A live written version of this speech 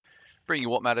Bring you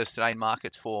what matters today in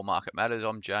markets for Market Matters.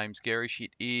 I'm James Garish.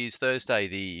 It is Thursday,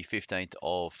 the 15th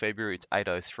of February. It's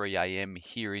 8:03 a.m.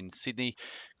 here in Sydney.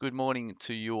 Good morning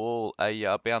to you all.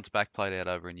 A bounce back played out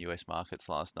over in US markets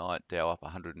last night. Dow up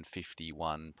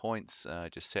 151 points,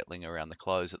 just settling around the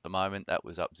close at the moment. That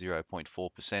was up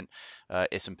 0.4%.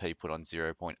 S&P put on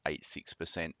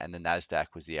 0.86%, and the Nasdaq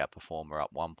was the outperformer,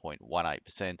 up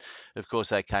 1.18%. Of course,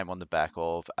 that came on the back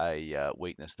of a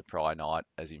weakness the prior night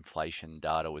as inflation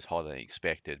data was higher than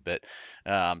expected. But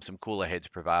some cooler heads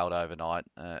prevailed overnight.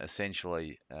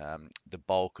 Essentially, the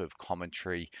bulk of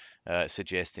commentary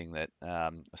suggesting that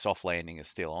a soft landing is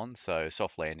still on. So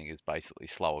soft landing is basically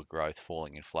slower growth,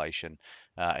 falling inflation,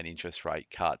 and interest rate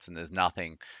cuts. And there's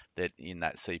nothing that in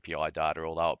that CPI data,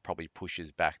 although it probably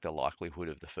pushes back the likelihood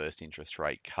of the first interest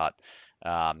rate cut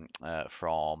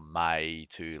from May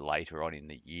to later on in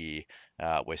the year,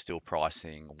 we're still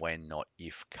pricing when, not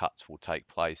if, cuts will take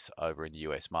place over in the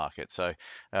US market. So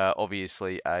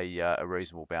obviously a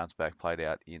reasonable bounce back played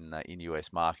out in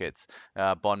US markets.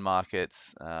 Bond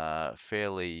markets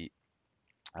fairly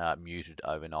muted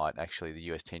overnight. Actually,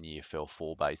 the US 10-year fell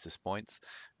 4 basis points.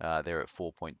 They're at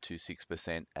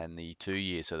 4.26%, and the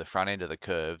 2-year, so the front end of the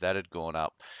curve, that had gone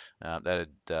up. That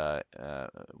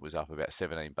was up about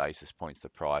 17 basis points the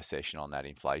prior session on that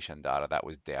inflation data. That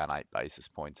was down 8 basis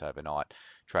points overnight,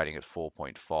 trading at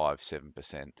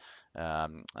 4.57%.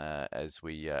 As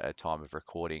we at time of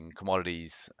recording,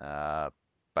 commodities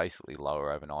basically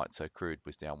lower overnight. So crude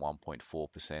was down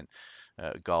 1.4%.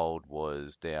 Gold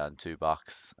was down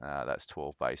 $2. That's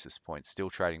 12 basis points. Still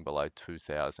trading below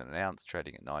 2,000 an ounce,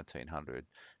 trading at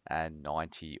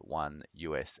 1,991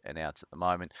 US an ounce at the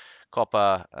moment.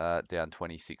 Copper down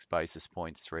 26 basis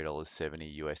points,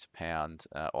 $3.70 US a pound.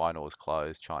 Iron ore's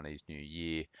closed, Chinese New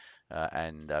Year.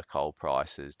 And coal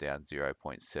prices down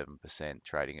 0.7%,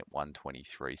 trading at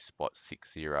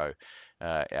 123.60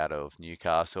 out of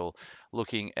Newcastle.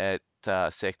 Looking at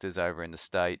sectors over in the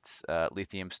States,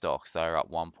 lithium stocks, they're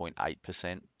up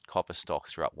 1.8%. Copper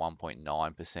stocks are up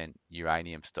 1.9%.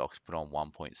 Uranium stocks put on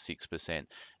 1.6%.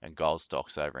 And gold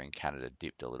stocks over in Canada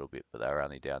dipped a little bit, but they were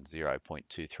only down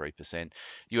 0.23%.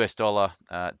 US dollar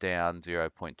down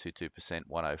 0.22%,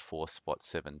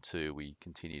 104.72. We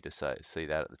continue to see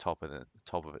that at the top of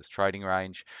its trading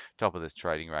range. Top of this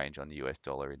trading range on the US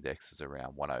dollar index is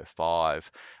around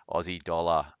 105. Aussie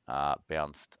dollar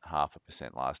bounced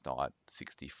 0.5% last night,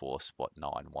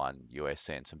 64.91 US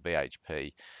cents, and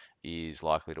BHP is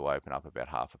likely to open up about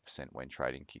 0.5% when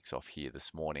trading kicks off here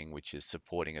this morning, which is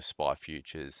supporting a SPI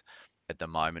futures at the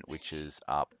moment, which is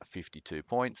up 52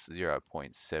 points,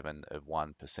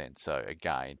 0.7%. So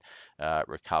again,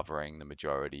 recovering the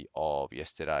majority of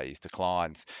yesterday's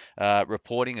declines.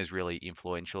 Reporting is really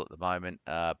influential at the moment,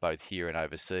 both here and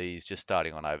overseas. Just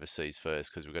starting on overseas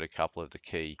first, because we've got a couple of the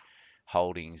key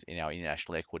holdings in our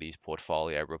international equities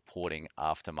portfolio reporting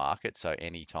after market, so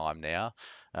any time now.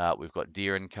 We've got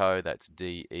Deere & Co, that's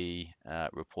DE,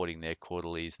 reporting their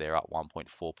quarterlies. They're up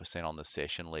 1.4% on the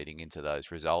session leading into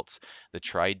those results. The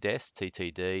Trade Desk,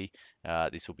 TTD,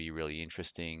 this will be really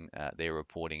interesting. They're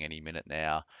reporting any minute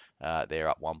now. They're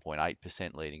up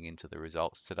 1.8% leading into the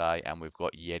results today. And we've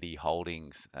got Yeti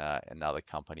Holdings, another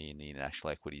company in the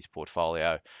international equities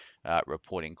portfolio,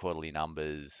 reporting quarterly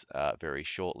numbers very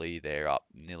shortly. They're up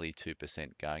nearly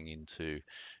 2% going into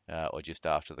or just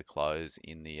after the close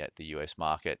in the US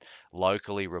market.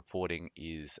 Locally, reporting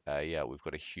is we've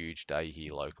got a huge day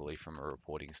here locally from a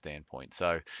reporting standpoint.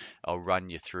 So I'll run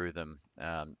you through them.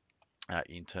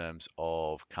 In terms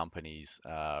of companies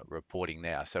reporting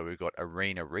now. So we've got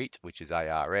Arena REIT, which is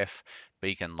ARF,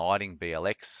 Beacon Lighting,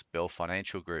 BLX, Bell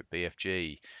Financial Group,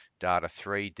 BFG,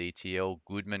 Data3, DTL,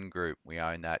 Goodman Group. We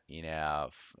own that in our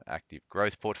active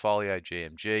growth portfolio,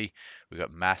 GMG. We've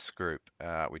got Mass Group,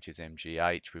 which is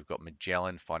MGH. We've got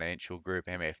Magellan Financial Group,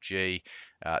 MFG.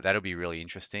 That'll be really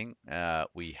interesting.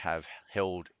 We have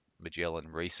held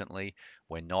Magellan recently.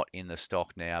 We're not in the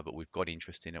stock now, but we've got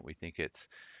interest in it. We think it's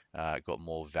got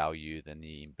more value than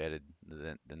the embedded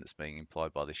than it's being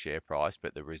implied by the share price,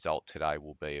 but the result today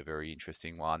will be a very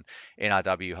interesting one.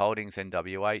 NRW Holdings,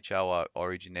 NWH,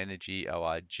 Origin Energy,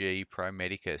 ORG, Pro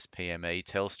Medicus, PME,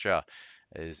 Telstra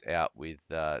is out with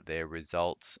their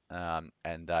results, and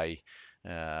they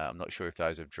I'm not sure if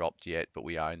those have dropped yet, but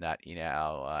we own that in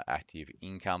our active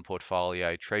income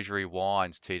portfolio. Treasury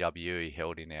Wines, TWE,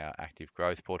 held in our active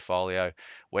growth portfolio.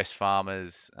 West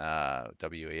Farmers,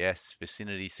 WES,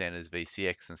 Vicinity Centres,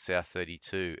 VCX, and South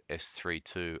 32,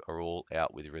 S32 are all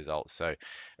out with results. So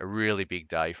a really big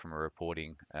day from a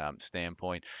reporting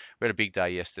standpoint. We had a big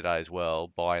day yesterday as well.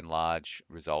 By and large,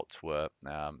 results were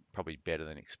probably better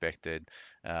than expected.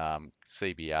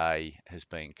 CBA has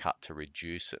been cut to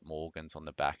reduce at Morgan's on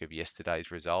the back of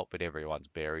yesterday's result, but everyone's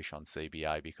bearish on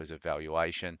CBA because of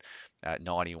valuation.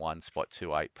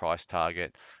 91.28 price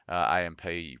target. AMP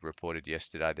reported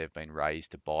yesterday they've been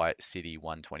raised to buy it. Citi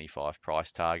 125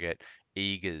 price target.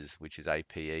 Eagers, which is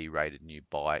APE, rated new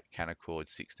buy at Canaccord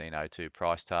 1602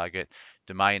 price target.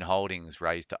 Domain Holdings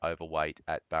raised to overweight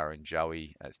at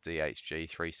Barrenjoey, that's DHG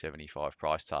 375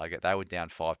 price target. They were down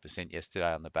 5%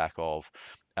 yesterday on the back of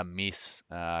a miss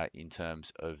in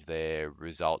terms of their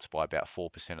results by about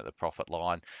 4% at the profit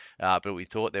line. But we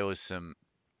thought there was some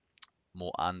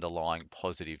more underlying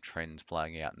positive trends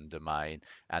playing out in Domain,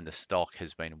 and the stock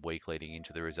has been weak leading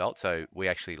into the result. So we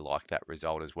actually like that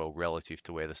result as well relative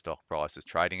to where the stock price is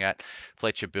trading at.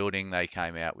 Fletcher Building, they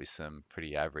came out with some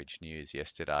pretty average news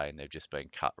yesterday, and they've just been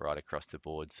cut right across the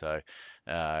board. So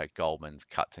Goldman's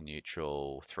cut to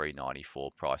neutral,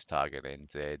 394 price target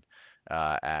NZ.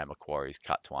 And Macquarie's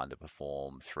cut to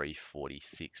underperform,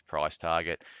 346 price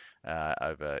target.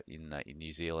 Over in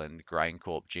New Zealand,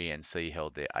 GrainCorp GNC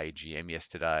held their AGM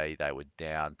yesterday. They were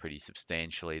down pretty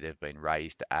substantially. They've been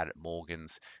raised to add at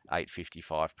Morgan's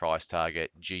 855 price target.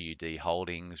 GUD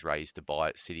Holdings raised to buy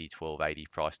at Citi 1280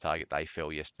 price target. They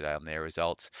fell yesterday on their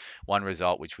results. One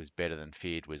result which was better than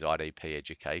feared was IDP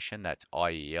Education. That's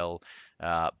IEL,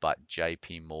 but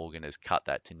JP Morgan has cut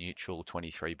that to neutral,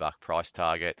 $23 price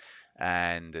target,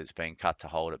 and it's been cut to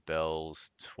hold at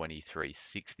Bell's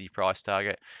 2360 price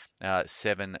target.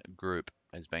 Seven Group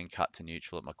has been cut to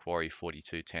neutral at Macquarie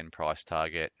 42.10 price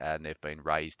target, and they've been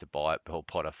raised to buy at Bell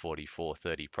Potter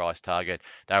 44.30 price target.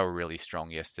 They were really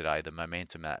strong yesterday. The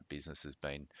momentum at business has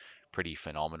been pretty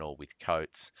phenomenal with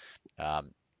Coates,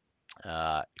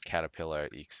 Caterpillar,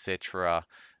 etc.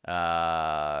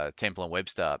 Temple and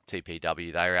Webster,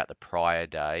 TPW, they were out the prior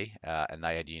day, and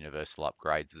they had universal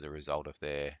upgrades as a result of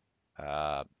their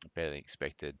better than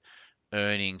expected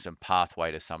earnings and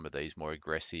pathway to some of these more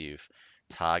aggressive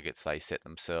targets they set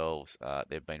themselves.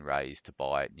 They've been raised to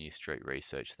buy at New Street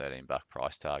Research, $13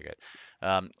 price target.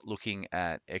 Looking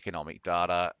at economic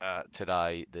data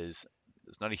today, there's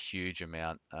not a huge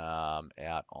amount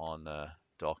out on the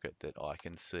docket that I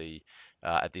can see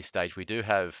at this stage. We do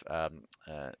have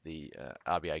the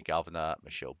RBA Governor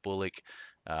Michelle Bullock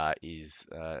is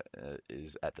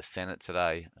at the Senate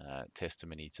today,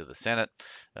 testimony to the Senate.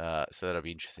 So that'll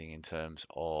be interesting in terms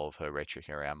of her rhetoric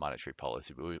around monetary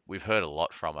policy. But we've heard a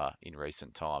lot from her in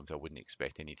recent times. I wouldn't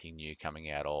expect anything new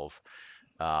coming out of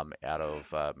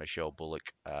Michelle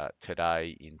Bullock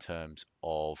today in terms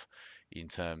of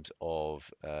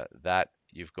that.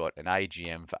 You've got an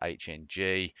AGM for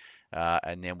HNG,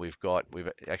 and then we've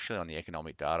actually on the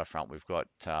economic data front, we've got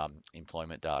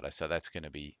employment data, so that's going to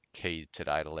be key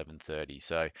today at 11:30.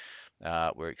 So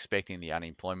we're expecting the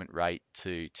unemployment rate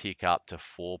to tick up to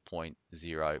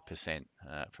 4.0%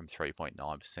 from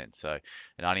 3.9%. So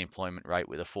an unemployment rate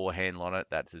with a four handle on it,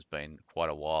 that has been quite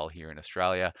a while here in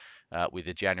Australia, with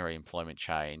a January employment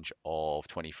change of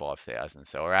 25,000.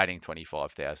 So we're adding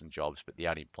 25,000 jobs, but the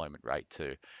unemployment rate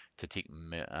to tick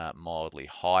mildly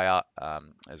higher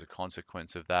as a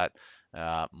consequence of that.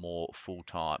 More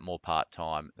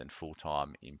part-time than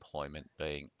full-time employment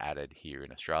being added here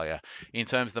in Australia. In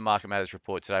terms of the Market Matters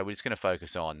report today, we're just going to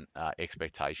focus on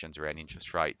expectations around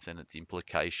interest rates and its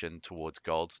implication towards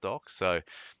gold stocks. So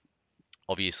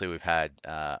obviously we've had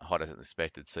hotter than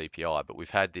expected CPI, but we've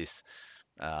had this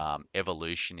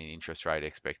evolution in interest rate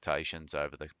expectations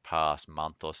over the past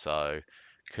month or so,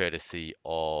 courtesy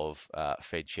of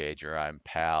Fed Chair Jerome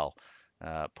Powell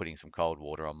putting some cold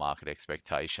water on market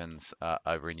expectations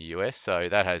over in the US. So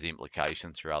that has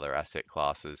implications for other asset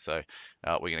classes. So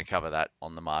we're going to cover that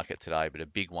on the market today, but a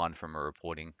big one from a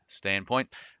reporting standpoint.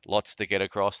 Lots to get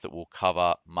across that will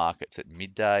cover markets at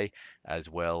midday, as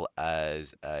well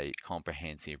as a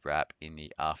comprehensive wrap in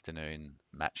the afternoon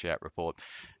match out report.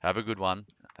 Have a good one.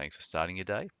 Thanks for starting your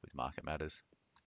day with Market Matters.